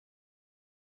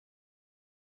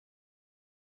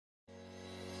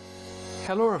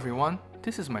Hello everyone,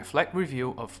 this is my flight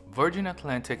review of Virgin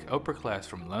Atlantic Upper Class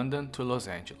from London to Los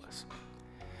Angeles.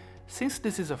 Since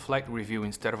this is a flight review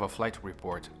instead of a flight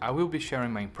report, I will be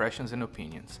sharing my impressions and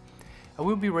opinions. I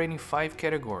will be rating 5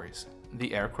 categories: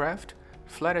 the aircraft,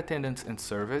 flight attendants and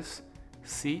service,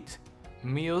 seat,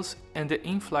 meals, and the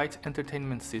in-flight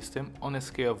entertainment system on a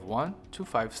scale of 1 to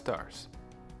 5 stars.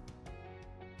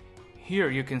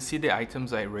 Here you can see the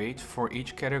items I rate for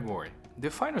each category. The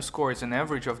final score is an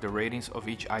average of the ratings of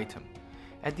each item.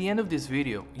 At the end of this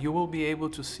video, you will be able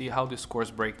to see how the scores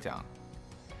break down.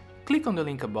 Click on the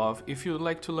link above if you would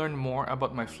like to learn more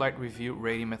about my flight review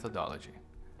rating methodology.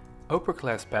 Upper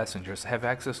class passengers have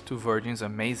access to Virgin's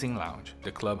amazing lounge,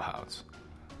 the Clubhouse.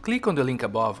 Click on the link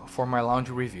above for my lounge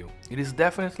review. It is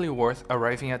definitely worth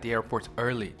arriving at the airport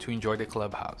early to enjoy the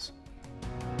Clubhouse.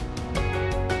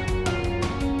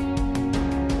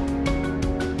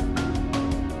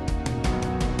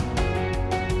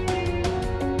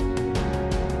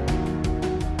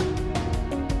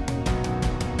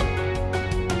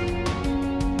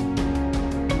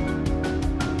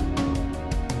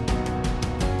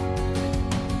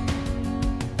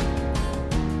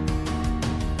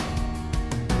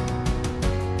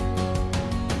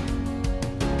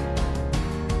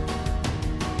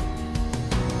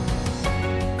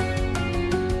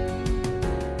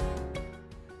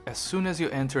 As soon as you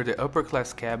enter the upper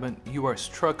class cabin, you are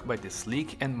struck by the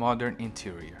sleek and modern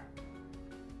interior.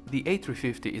 The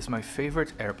A350 is my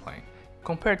favorite airplane.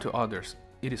 Compared to others,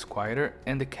 it is quieter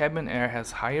and the cabin air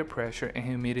has higher pressure and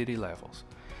humidity levels.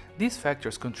 These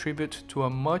factors contribute to a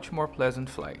much more pleasant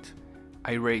flight.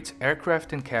 I rate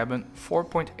aircraft and cabin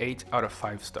 4.8 out of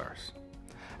 5 stars.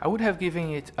 I would have given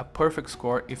it a perfect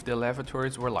score if the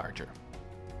lavatories were larger.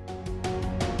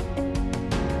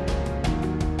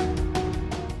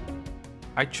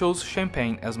 I chose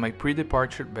champagne as my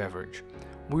pre-departure beverage.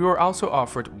 We were also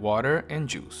offered water and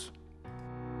juice.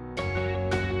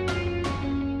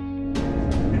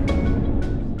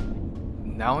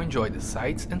 Now enjoy the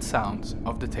sights and sounds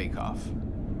of the takeoff.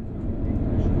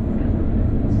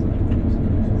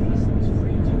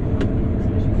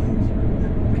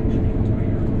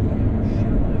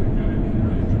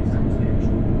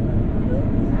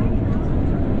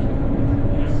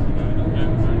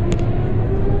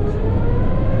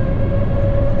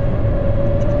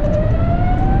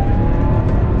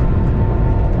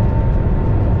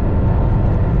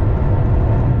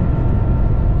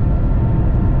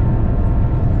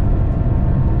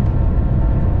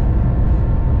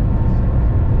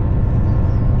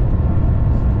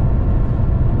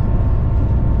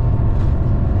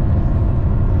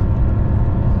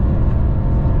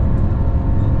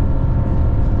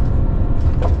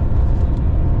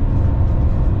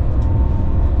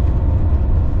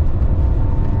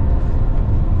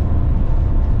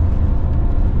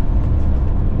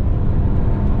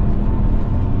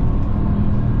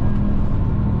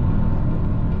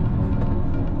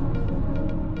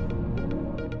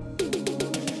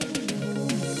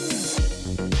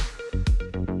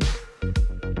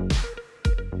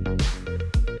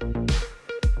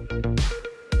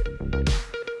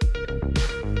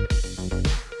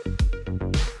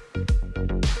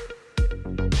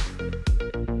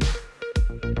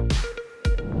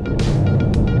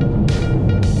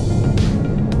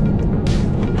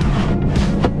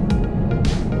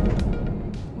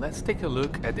 Let's take a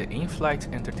look at the in-flight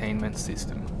entertainment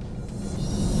system.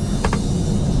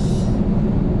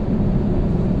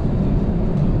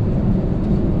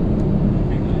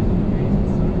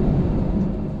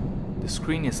 The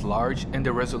screen is large and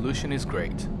the resolution is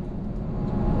great.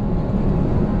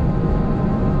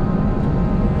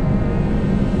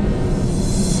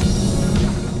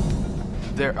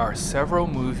 There are several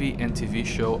movie and TV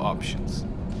show options.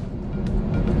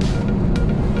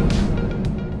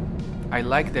 I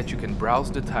like that you can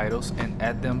browse the titles and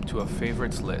add them to a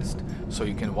favorites list, so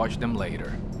you can watch them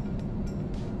later.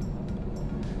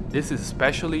 This is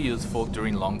especially useful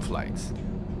during long flights.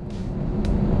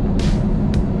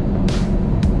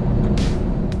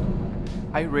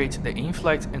 I rate the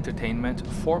in-flight entertainment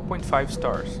 4.5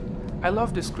 stars. I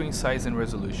love the screen size and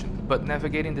resolution, but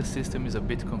navigating the system is a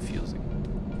bit confusing.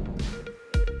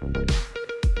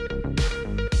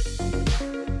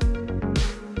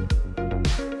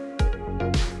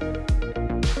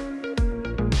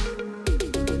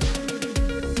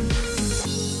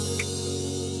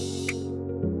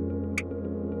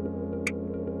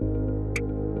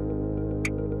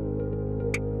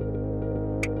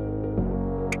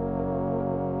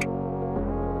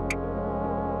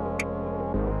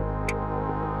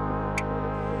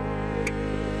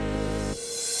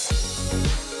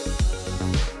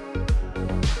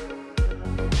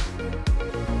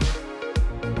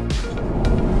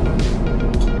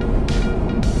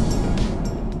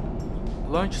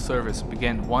 Lunch service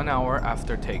began 1 hour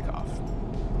after takeoff.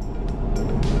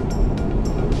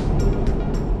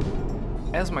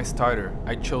 As my starter,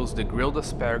 I chose the grilled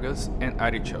asparagus and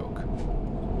artichoke.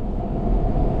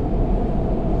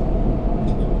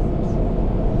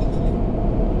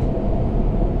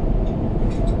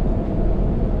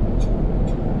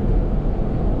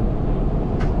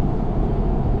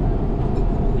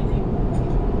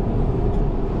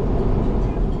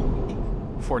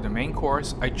 For the main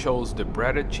course, I chose the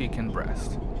breaded chicken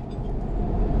breast.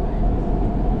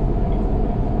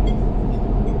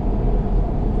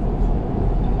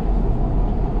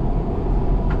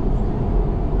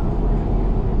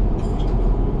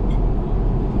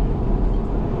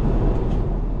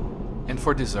 And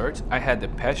for dessert, I had the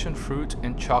passion fruit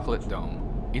and chocolate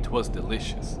dome. It was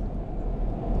delicious.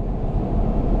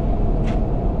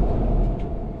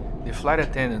 The flight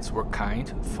attendants were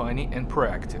kind, funny, and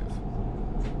proactive.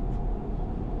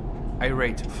 I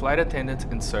rate flight attendant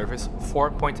and service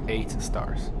 4.8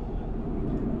 stars.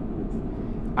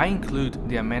 I include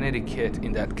the amenity kit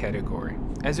in that category.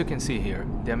 As you can see here,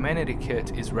 the amenity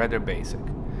kit is rather basic.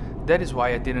 That is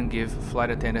why I didn't give flight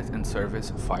attendant and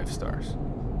service 5 stars.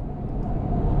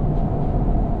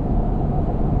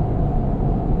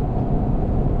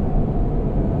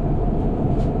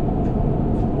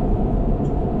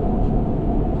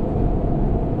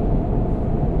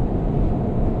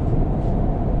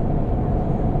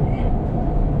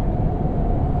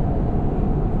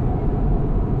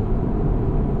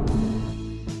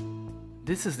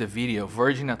 This is the video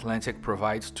Virgin Atlantic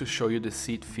provides to show you the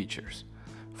seat features.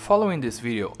 Following this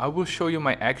video, I will show you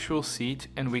my actual seat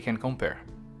and we can compare.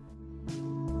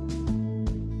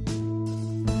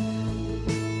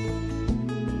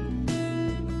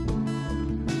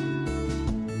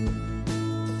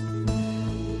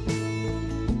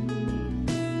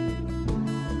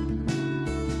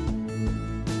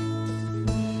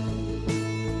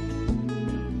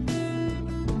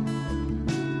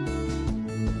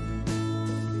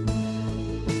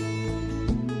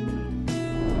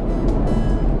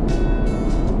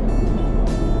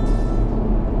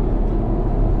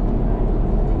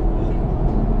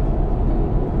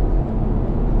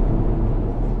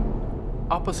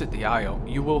 Opposite the aisle,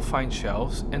 you will find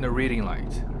shelves and a reading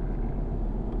light.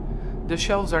 The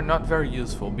shelves are not very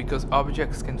useful because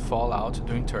objects can fall out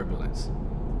during turbulence.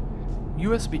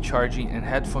 USB charging and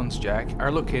headphones jack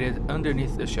are located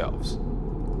underneath the shelves.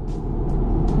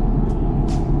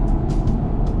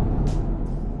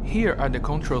 Here are the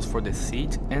controls for the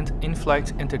seat and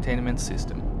in-flight entertainment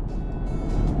system.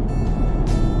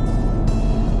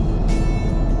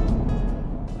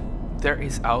 There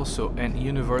is also an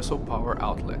universal power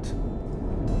outlet.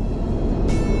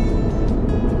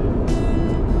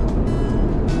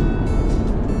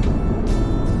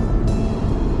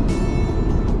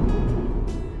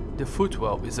 The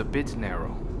footwell is a bit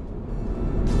narrow.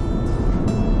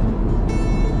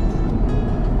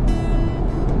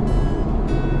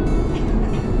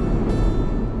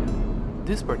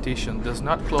 This partition does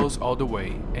not close all the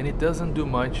way, and it doesn't do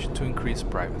much to increase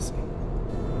privacy.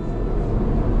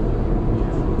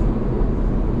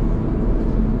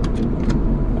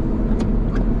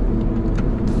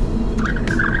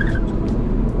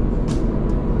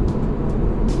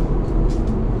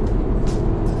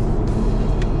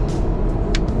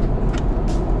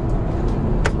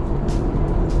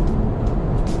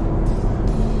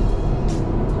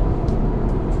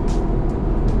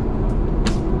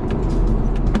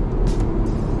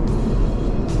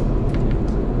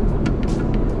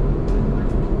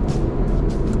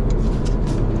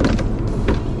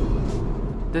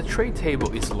 The tray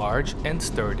table is large and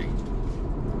sturdy.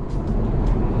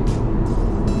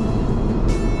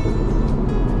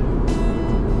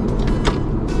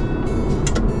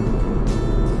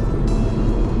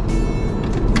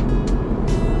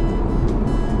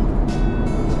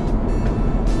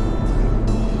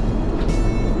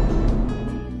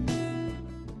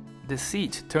 The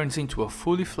seat turns into a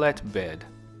fully flat bed.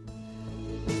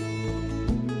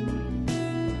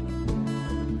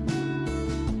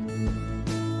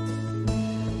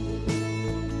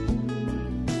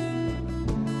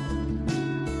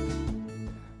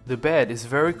 The bed is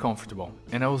very comfortable,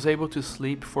 and I was able to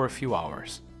sleep for a few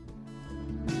hours.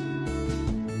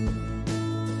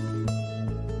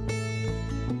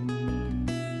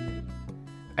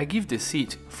 I give the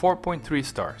seat 4.3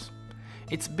 stars.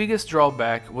 Its biggest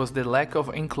drawback was the lack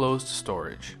of enclosed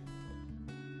storage.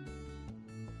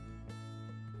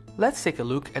 Let's take a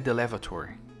look at the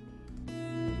lavatory.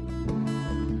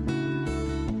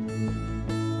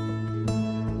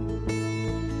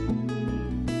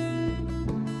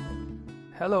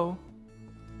 Hello!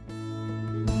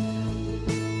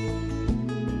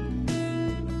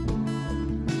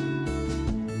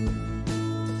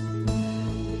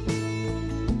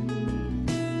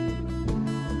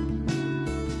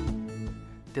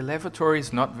 The lavatory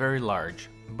is not very large,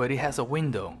 but it has a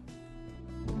window.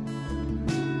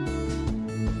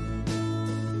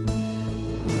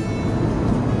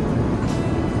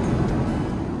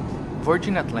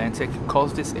 Virgin Atlantic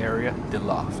calls this area the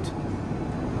loft.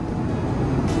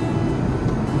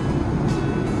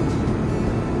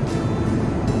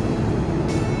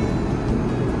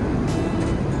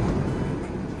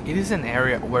 It is an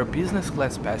area where business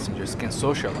class passengers can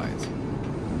socialize.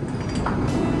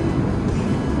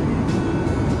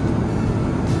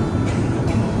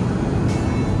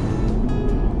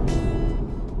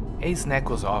 A snack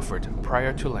was offered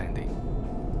prior to landing.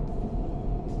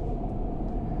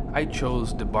 I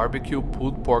chose the barbecue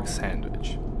pulled pork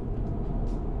sandwich.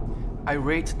 I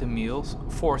rate the meals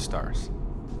 4 stars.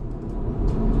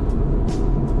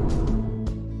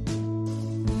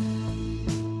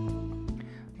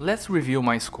 Let's review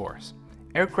my scores.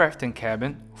 Aircraft and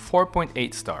cabin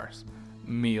 4.8 stars.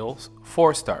 Meals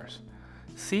 4 stars.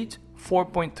 Seat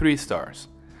 4.3 stars.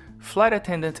 Flight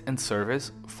attendant and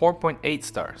service 4.8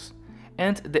 stars.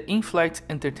 And the in-flight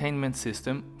entertainment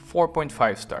system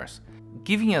 4.5 stars,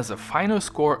 giving us a final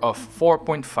score of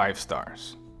 4.5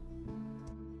 stars.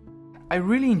 I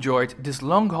really enjoyed this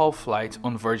long-haul flight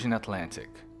on Virgin Atlantic.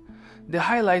 The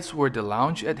highlights were the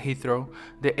lounge at Heathrow,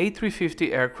 the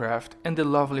A350 aircraft, and the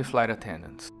lovely flight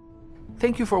attendants.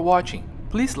 Thank you for watching.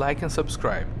 Please like and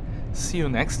subscribe. See you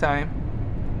next time.